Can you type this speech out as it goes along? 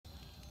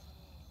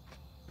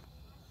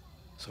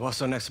So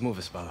what's our next move,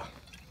 Espada?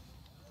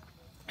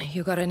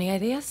 You got any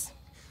ideas?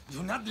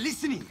 You're not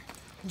listening!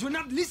 You're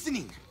not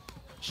listening!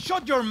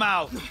 Shut your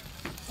mouth!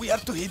 We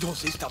have to hit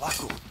Jose's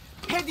tobacco.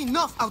 Had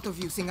enough out of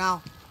you,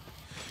 Singao.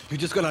 You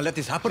just gonna let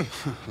this happen?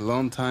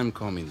 Long time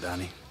coming,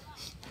 Danny.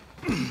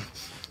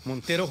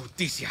 Montero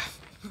Justicia.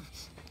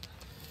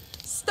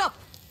 Stop!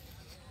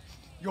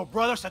 Your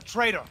brother's a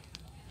traitor.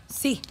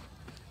 See,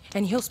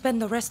 and he'll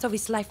spend the rest of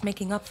his life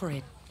making up for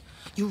it.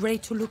 You ready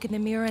to look in the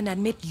mirror and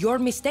admit your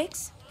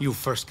mistakes? You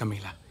first,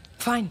 Camila.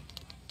 Fine.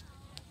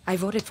 I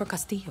voted for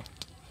Castillo.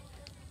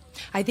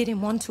 I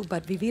didn't want to,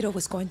 but Viviro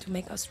was going to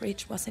make us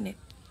rich, wasn't it?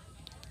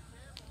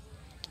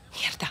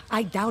 Mierda,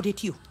 I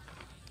doubted you.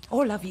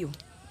 All of you.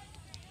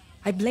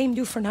 I blamed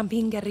you for not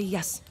being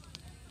guerrillas.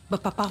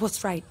 But Papa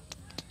was right.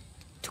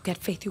 To get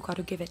faith, you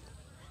gotta give it.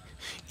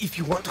 If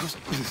you want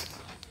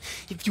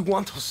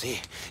Jose,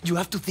 you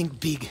have to think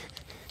big.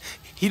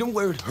 He don't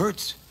where it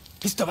hurts.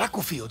 His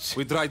tobacco fields.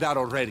 We tried that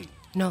already.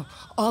 No,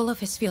 all of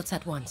his fields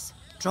at once.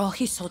 Draw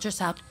his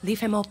soldiers out, leave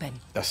him open.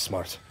 That's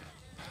smart.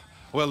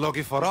 Well,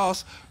 lucky for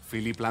us,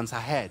 Philly plans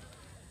ahead.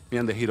 Me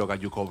and the hero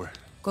got you covered.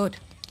 Good.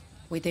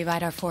 We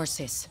divide our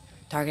forces.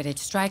 Targeted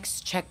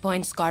strikes,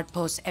 checkpoints, guard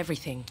posts,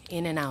 everything.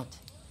 In and out.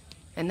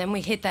 And then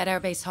we hit that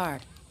airbase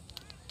hard.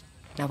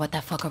 Now what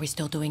the fuck are we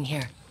still doing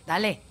here?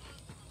 Dale.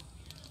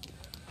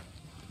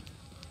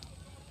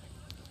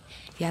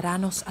 Y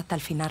haranos hasta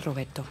el final,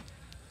 Roberto.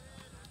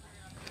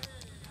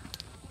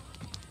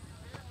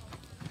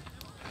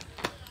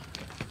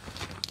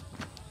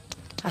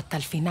 Hasta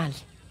el final.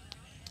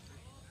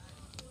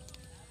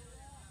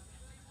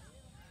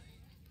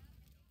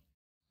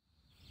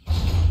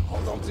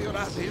 Hold on to your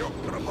ass, hero.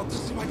 You're about to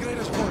see my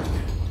greatest work.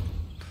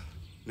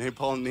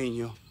 Napalm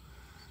Nino.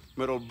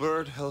 Metal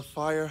Bird,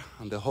 Hellfire,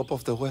 and the Hope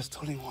of the West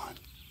all in one.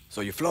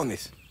 So you flown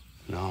this?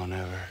 No,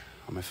 never.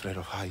 I'm afraid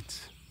of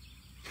heights.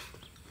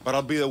 But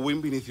I'll be the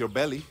wind beneath your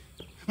belly.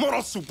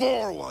 Moral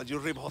support while you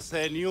rip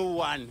Jose a new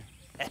one.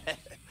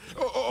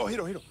 oh,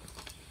 hero.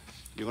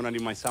 You're gonna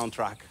need my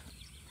soundtrack.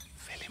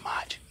 Philly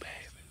magic, baby.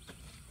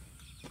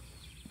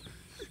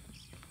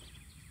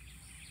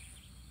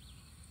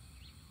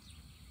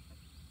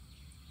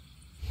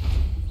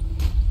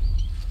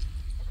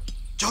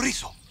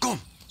 Chorizo, come!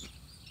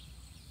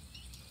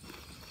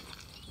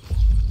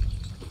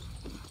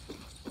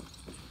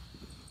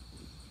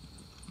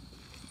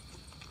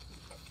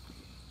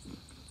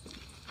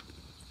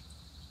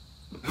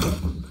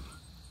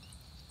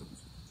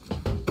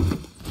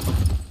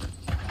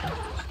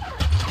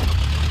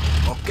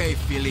 Okay,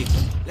 Philly.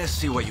 Let's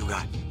see what you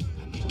got.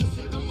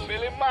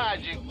 Philly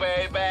magic,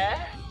 baby.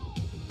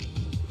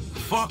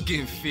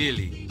 Fucking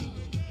Philly.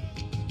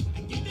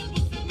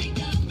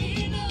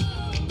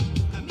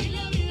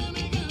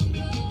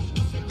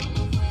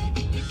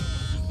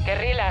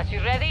 Guerrillas,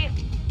 you ready?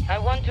 I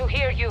want to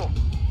hear you.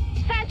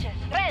 Sanchez,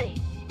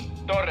 ready.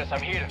 Torres,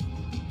 I'm here.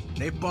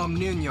 Napalm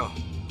Nino.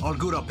 All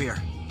good up here.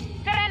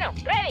 Serrano,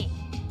 ready.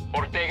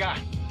 Ortega,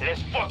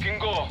 let's fucking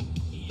go.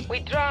 We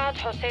draw out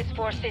Jose's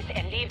forces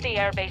and leave the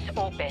airbase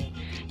open.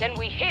 Then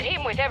we hit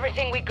him with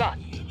everything we got.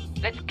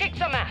 Let's kick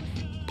some ass.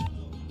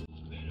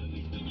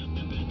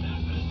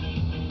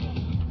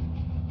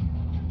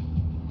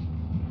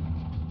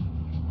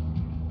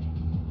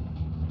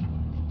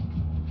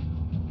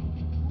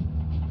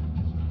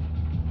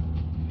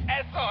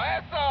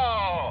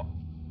 Eso!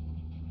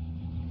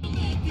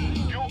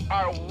 You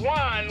are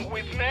one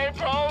with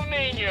Napalm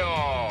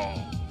Nino.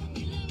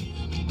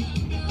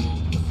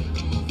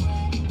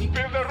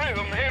 Feel the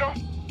rhythm, hero.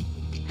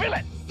 Feel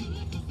it.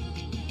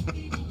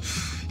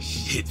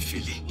 Shit,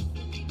 Philly.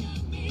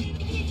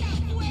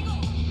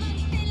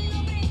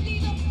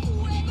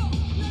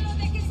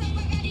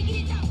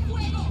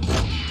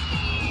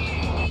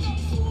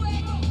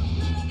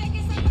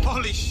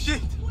 Holy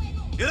shit!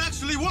 It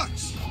actually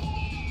works!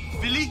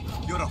 Philly,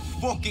 you're a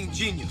fucking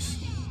genius.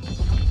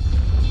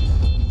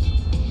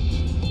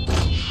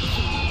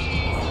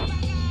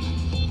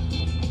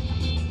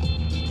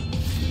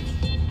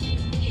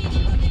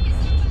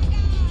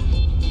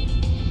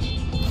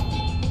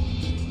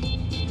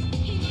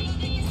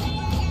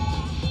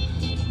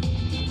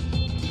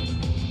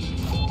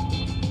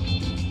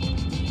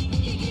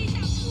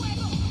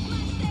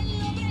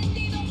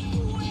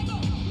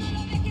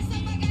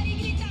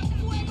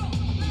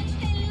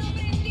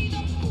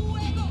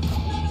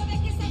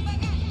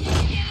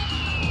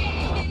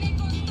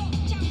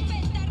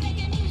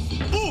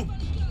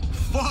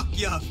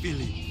 Yeah,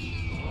 Philly.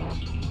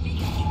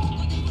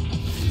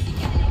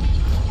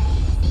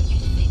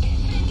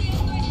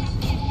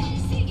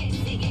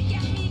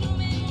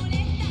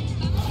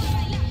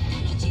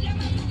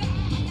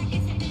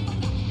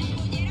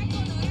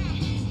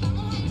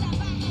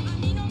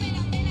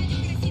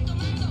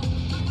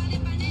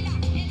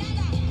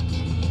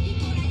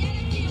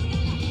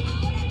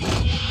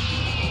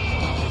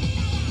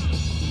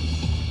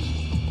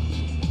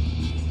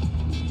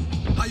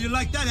 How you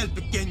like that, El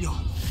Pequeño?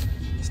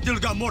 Still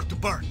got more to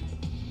burn.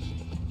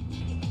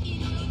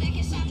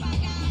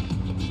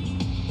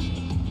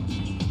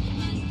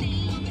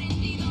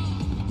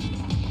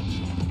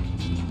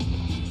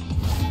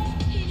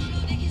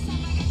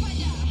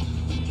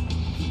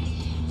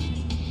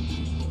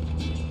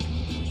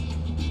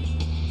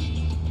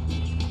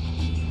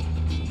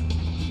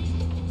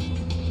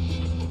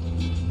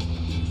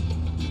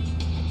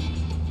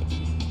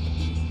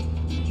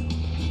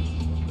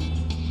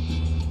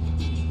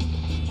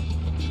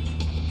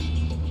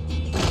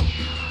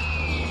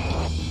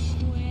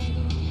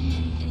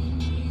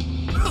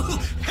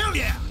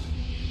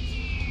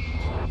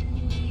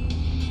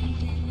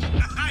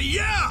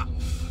 Yeah!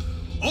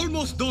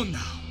 Almost done now.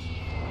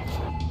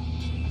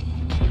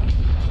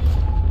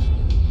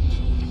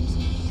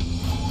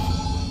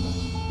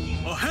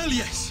 Oh, hell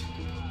yes!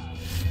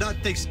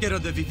 That takes care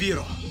of the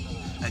Viviro.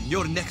 And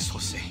you're next,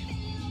 Jose.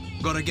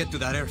 Gotta get to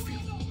that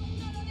airfield.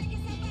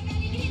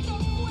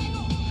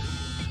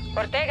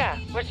 Ortega,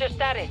 what's your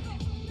status?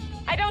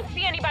 I don't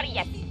see anybody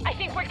yet. I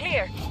think we're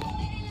clear.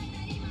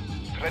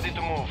 Ready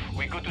to move.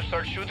 We good to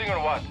start shooting or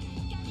what?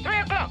 3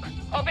 o'clock.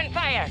 Open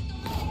fire.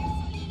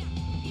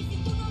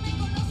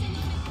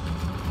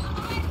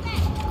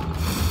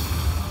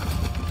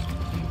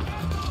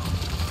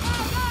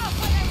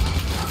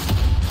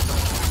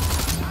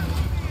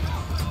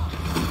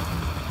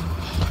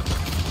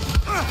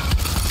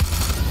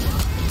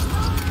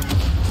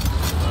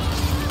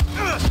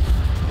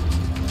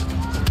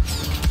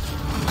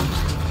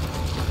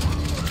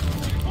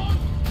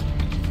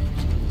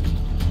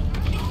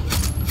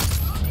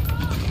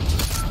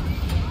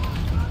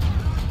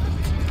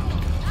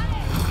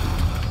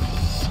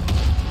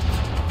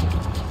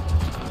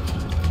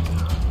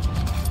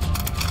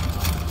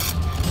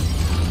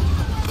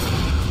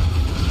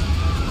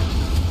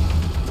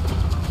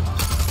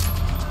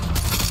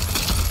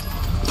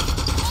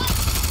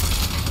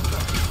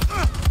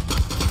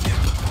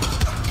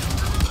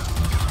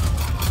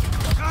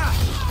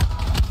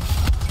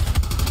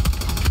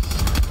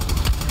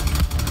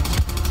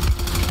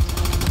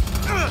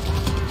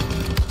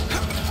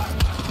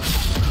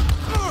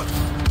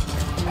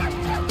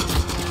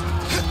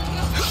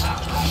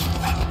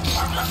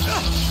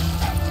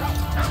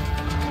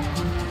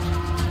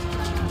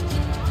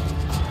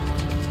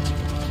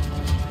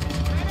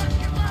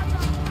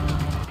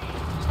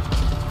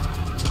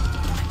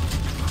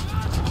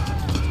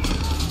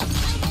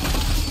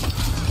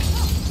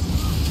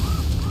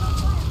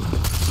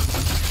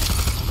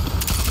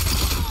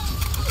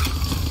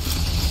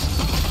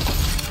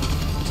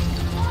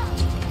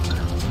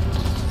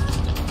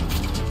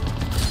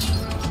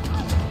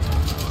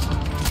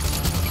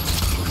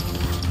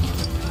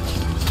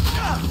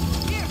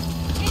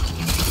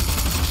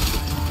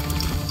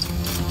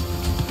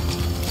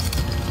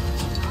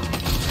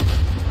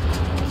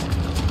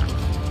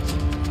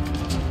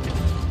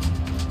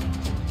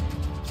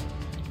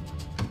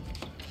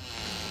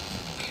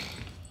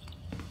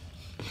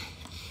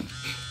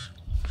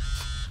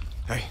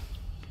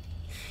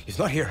 He's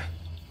not here.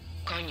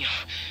 Coño,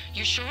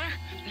 you sure?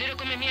 Little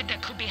come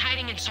mierda could be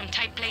hiding in some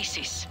tight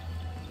places.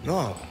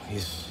 No,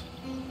 he's...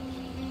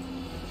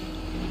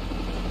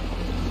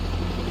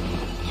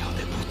 Hijo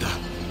de puta.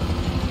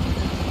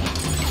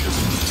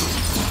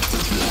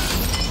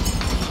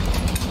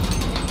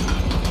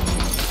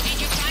 Did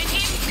you find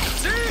him?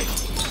 See?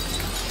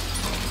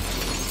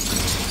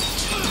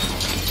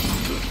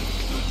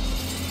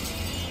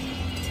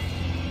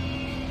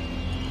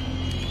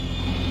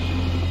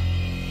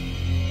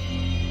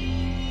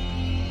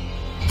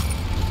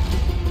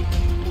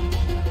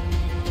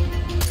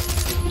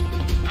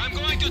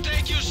 To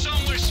take you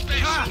somewhere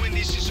special when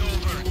this is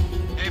over.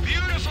 A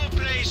beautiful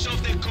place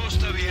off the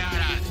Costa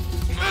Viara.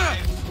 My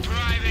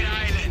private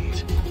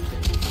island.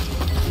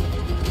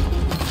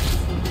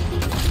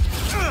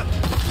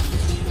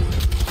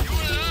 You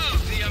will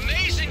love the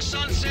amazing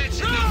sunsets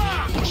and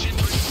the ocean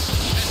breeze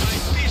as I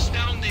fish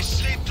down the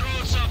slit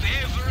throats of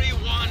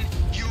everyone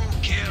you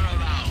care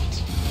about.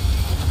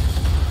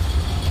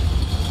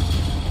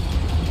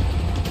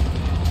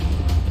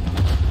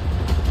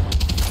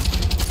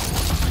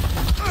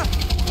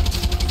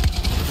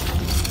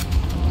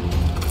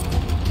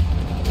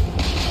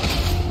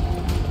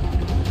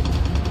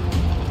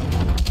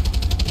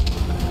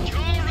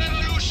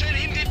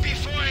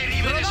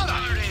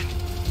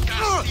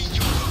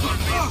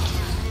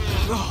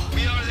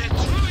 We are the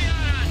true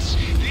Yarats.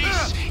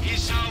 This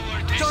is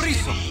our destiny.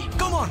 Chorizo,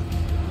 come on!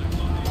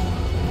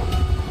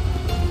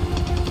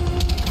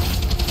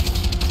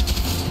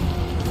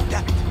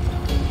 Damn it.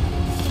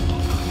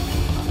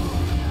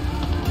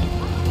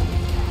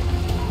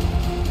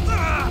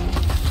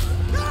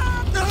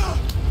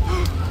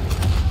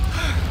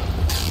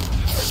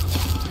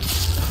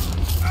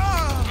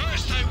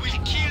 First I will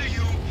kill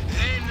you,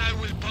 then I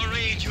will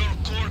parade your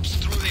corpse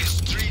through the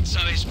streets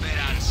of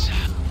Esperanza.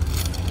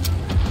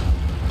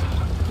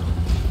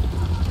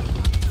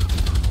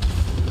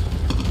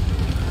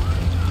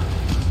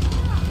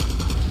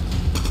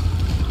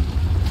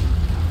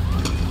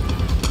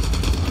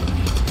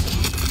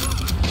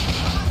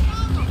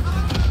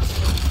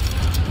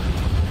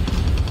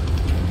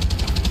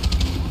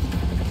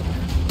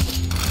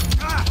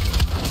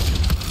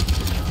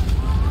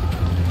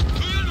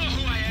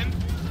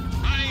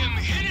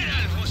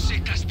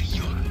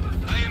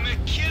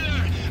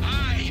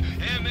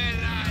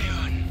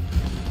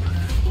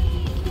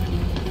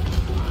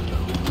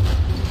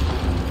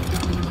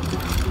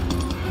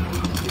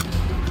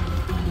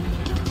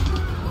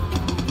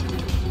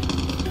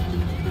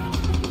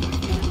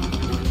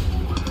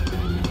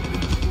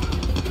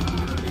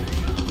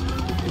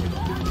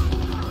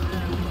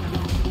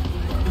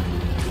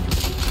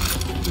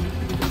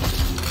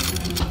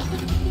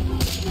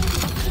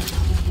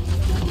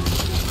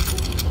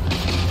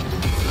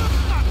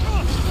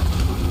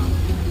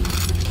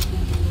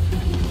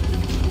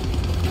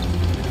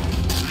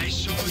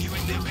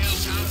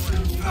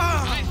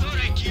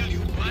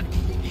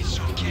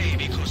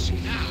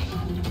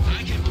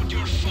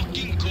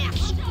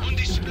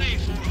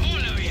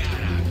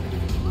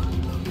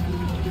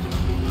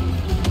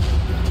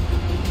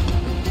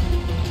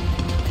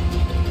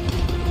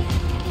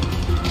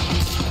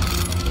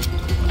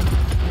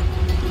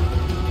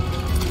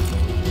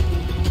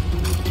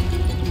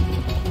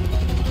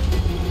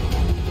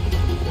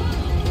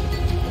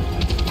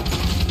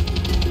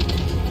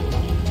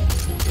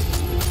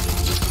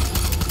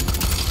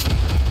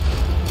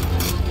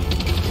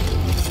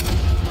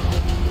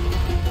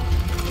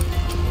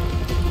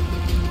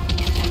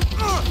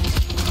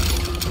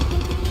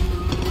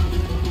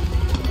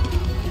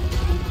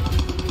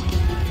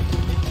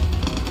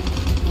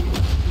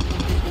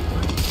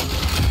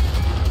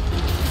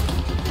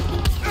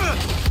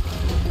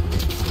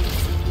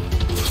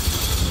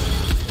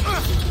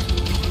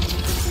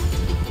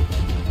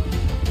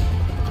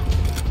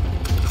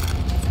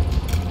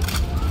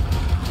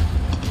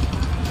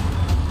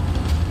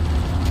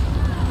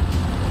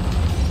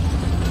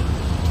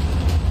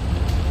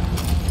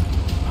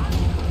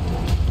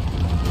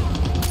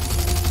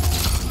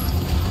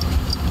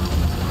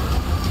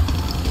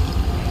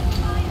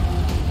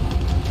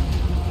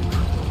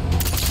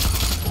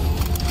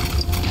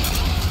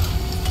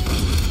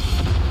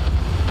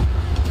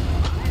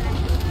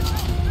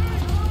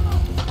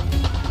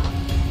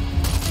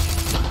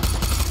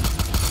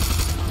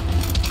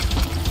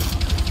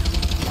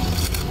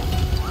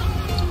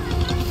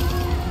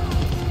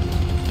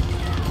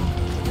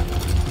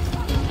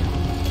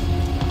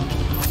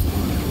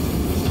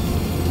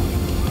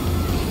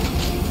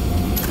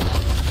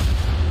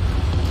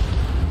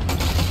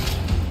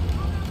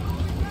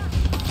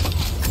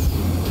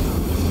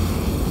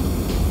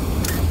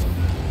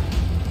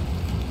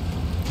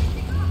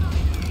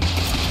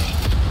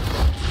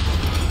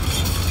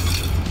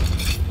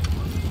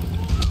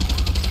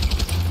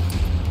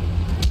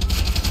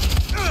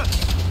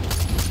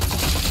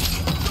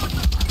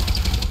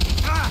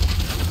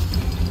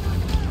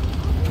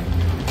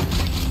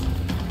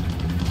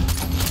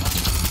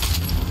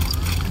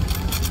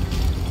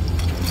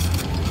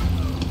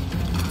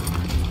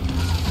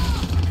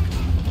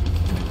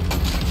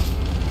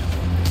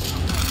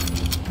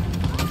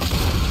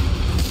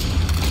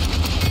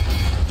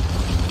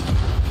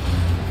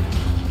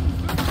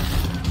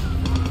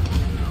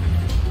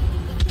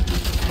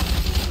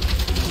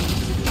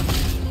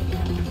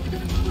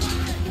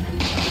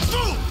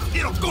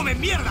 come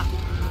mierda!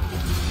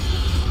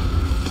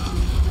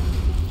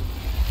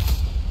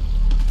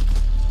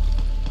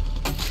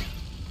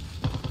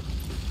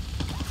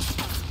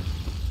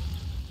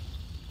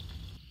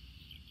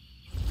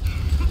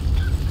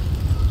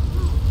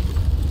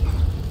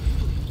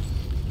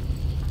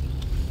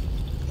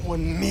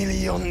 $1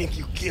 million if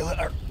you kill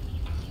her.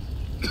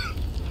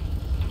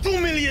 2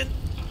 million!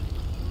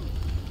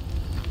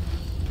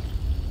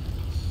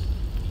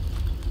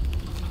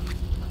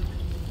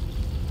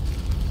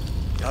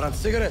 Got on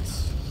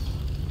cigarettes?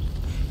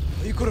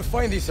 You couldn't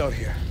find these out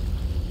here.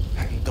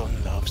 Anton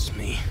loves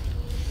me.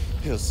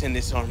 He'll send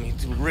his army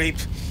to rape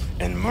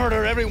and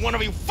murder every one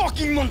of you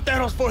fucking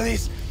Monteros for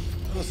this!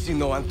 I don't see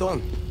no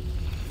Anton.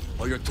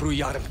 Or your true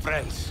Yaren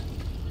friends.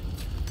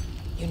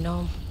 You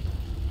know,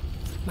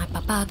 my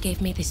papa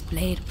gave me this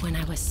blade when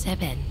I was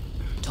 7.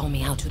 Told me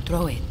how to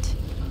throw it,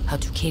 how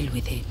to kill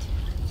with it.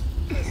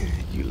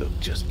 You look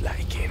just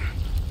like him.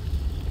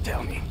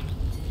 Tell me,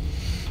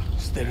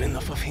 is there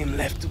enough of him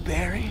left to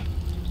bury?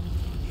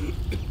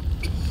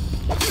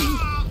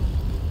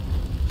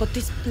 But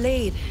this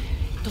blade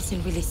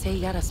doesn't really say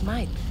Yara's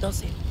might,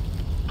 does it?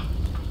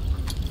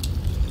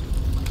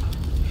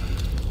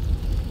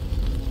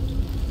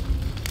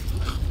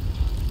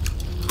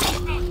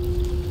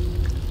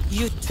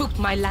 You took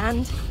my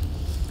land.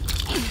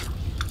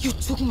 You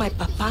took my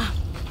papa.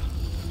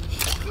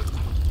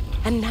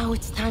 And now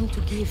it's time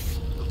to give.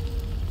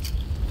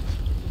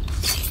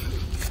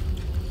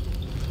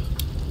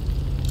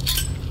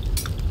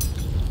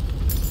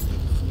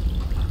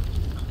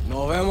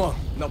 Nos vemos,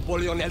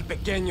 Napoleon el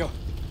Pequeño.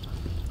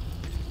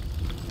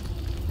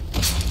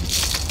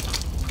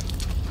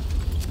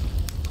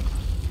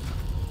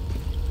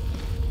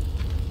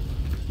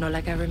 Not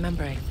like I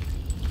remember it.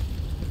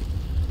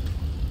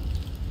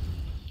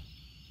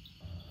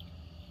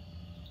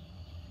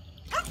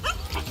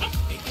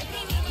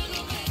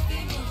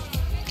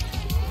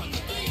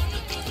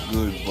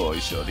 Good boy,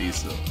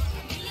 Chorizo.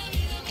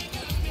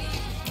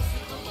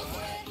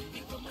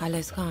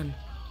 Ale's gone.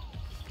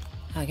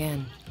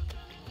 Again.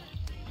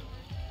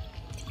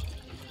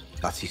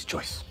 That's his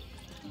choice.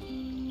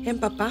 And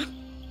Papa?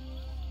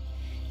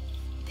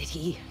 Did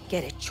he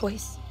get a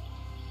choice?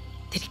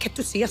 Did he get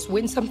to see us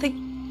win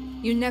something?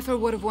 You never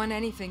would have won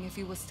anything if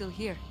he was still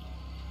here.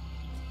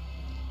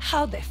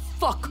 How the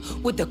fuck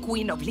would the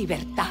Queen of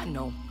Libertad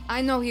know?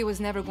 I know he was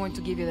never going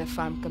to give you the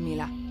farm,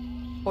 Camila.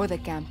 Or the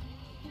camp.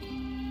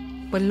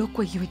 But look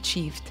what you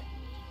achieved.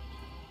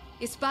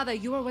 Espada,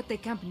 you are what the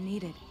camp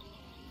needed.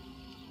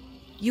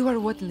 You are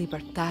what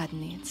Libertad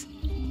needs.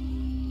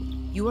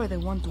 You are the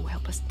one to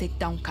help us take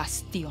down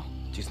Castillo.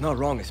 She's not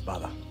wrong,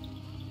 Espada.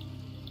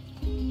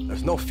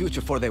 There's no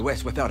future for the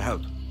West without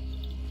help.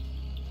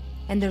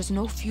 And there's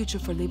no future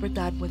for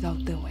Libertad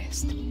without the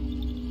West.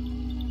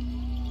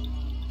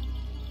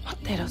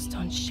 Monteros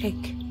don't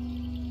shake.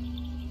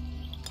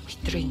 We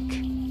drink.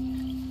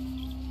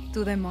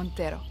 To the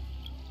Montero.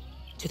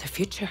 To the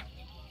future.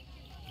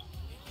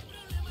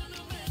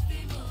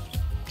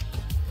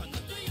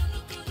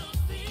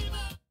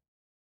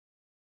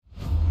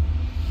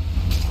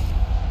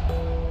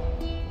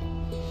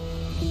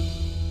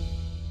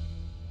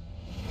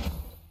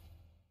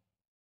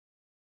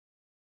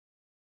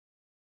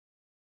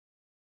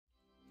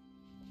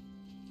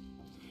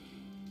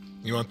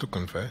 You want to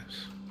confess?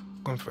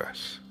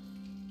 Confess.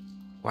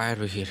 Why are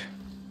we here?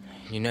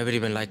 You never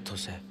even liked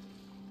Jose.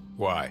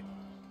 Why?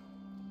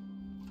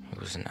 He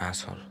was an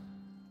asshole.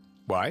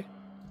 Why?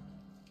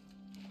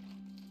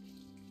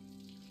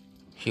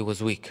 He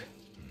was weak.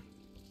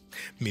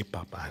 Me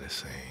papa had a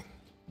saying.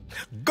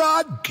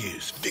 God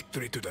gives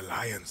victory to the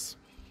lions.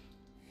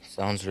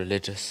 Sounds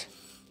religious.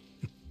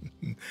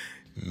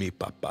 Me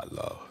papa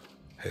loved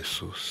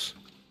Jesus.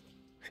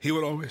 He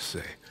would always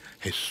say,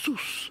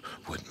 Jesus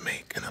would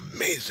make an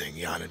amazing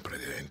Llanen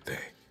Presidente.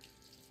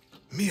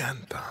 Me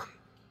Anton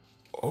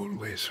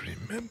always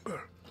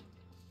remember,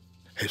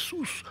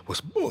 Jesus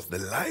was both the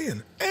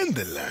lion and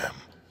the lamb.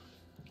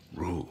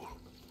 Rule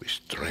with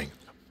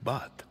strength,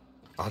 but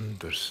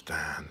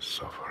understand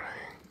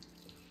suffering.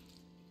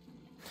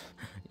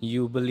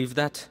 You believe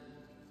that?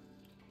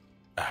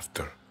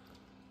 After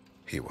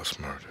he was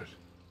murdered,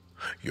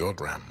 your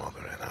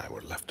grandmother and I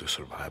were left to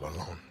survive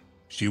alone.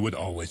 She would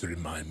always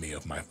remind me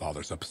of my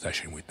father's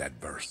obsession with that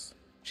verse.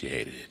 She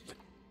hated it.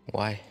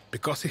 Why?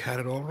 Because he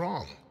had it all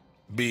wrong.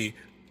 Be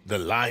the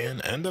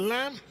lion and the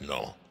lamb?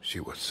 No.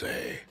 She would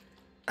say,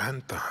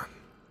 Anton,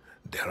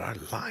 there are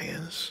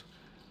lions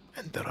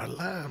and there are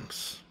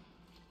lambs.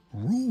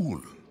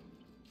 Rule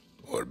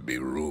or be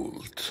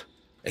ruled.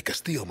 A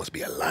Castillo must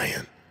be a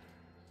lion,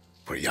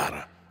 for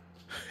Yara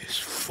is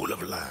full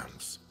of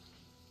lambs.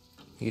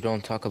 You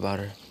don't talk about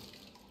her.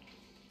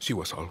 She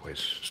was always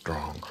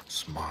strong,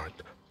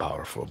 smart,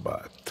 powerful,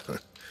 but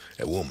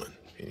a woman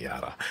in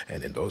Yara.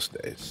 And in those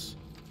days,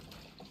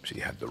 she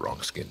had the wrong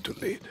skin to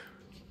lead.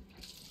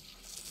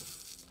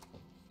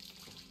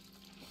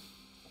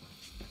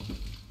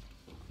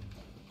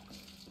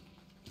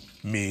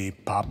 Me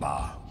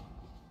papa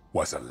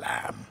was a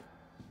lamb.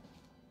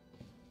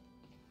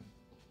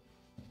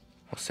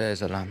 Jose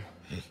is a lamb.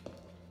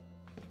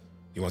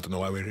 You want to know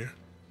why we're here?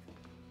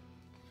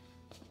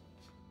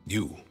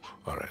 You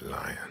are a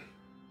lion.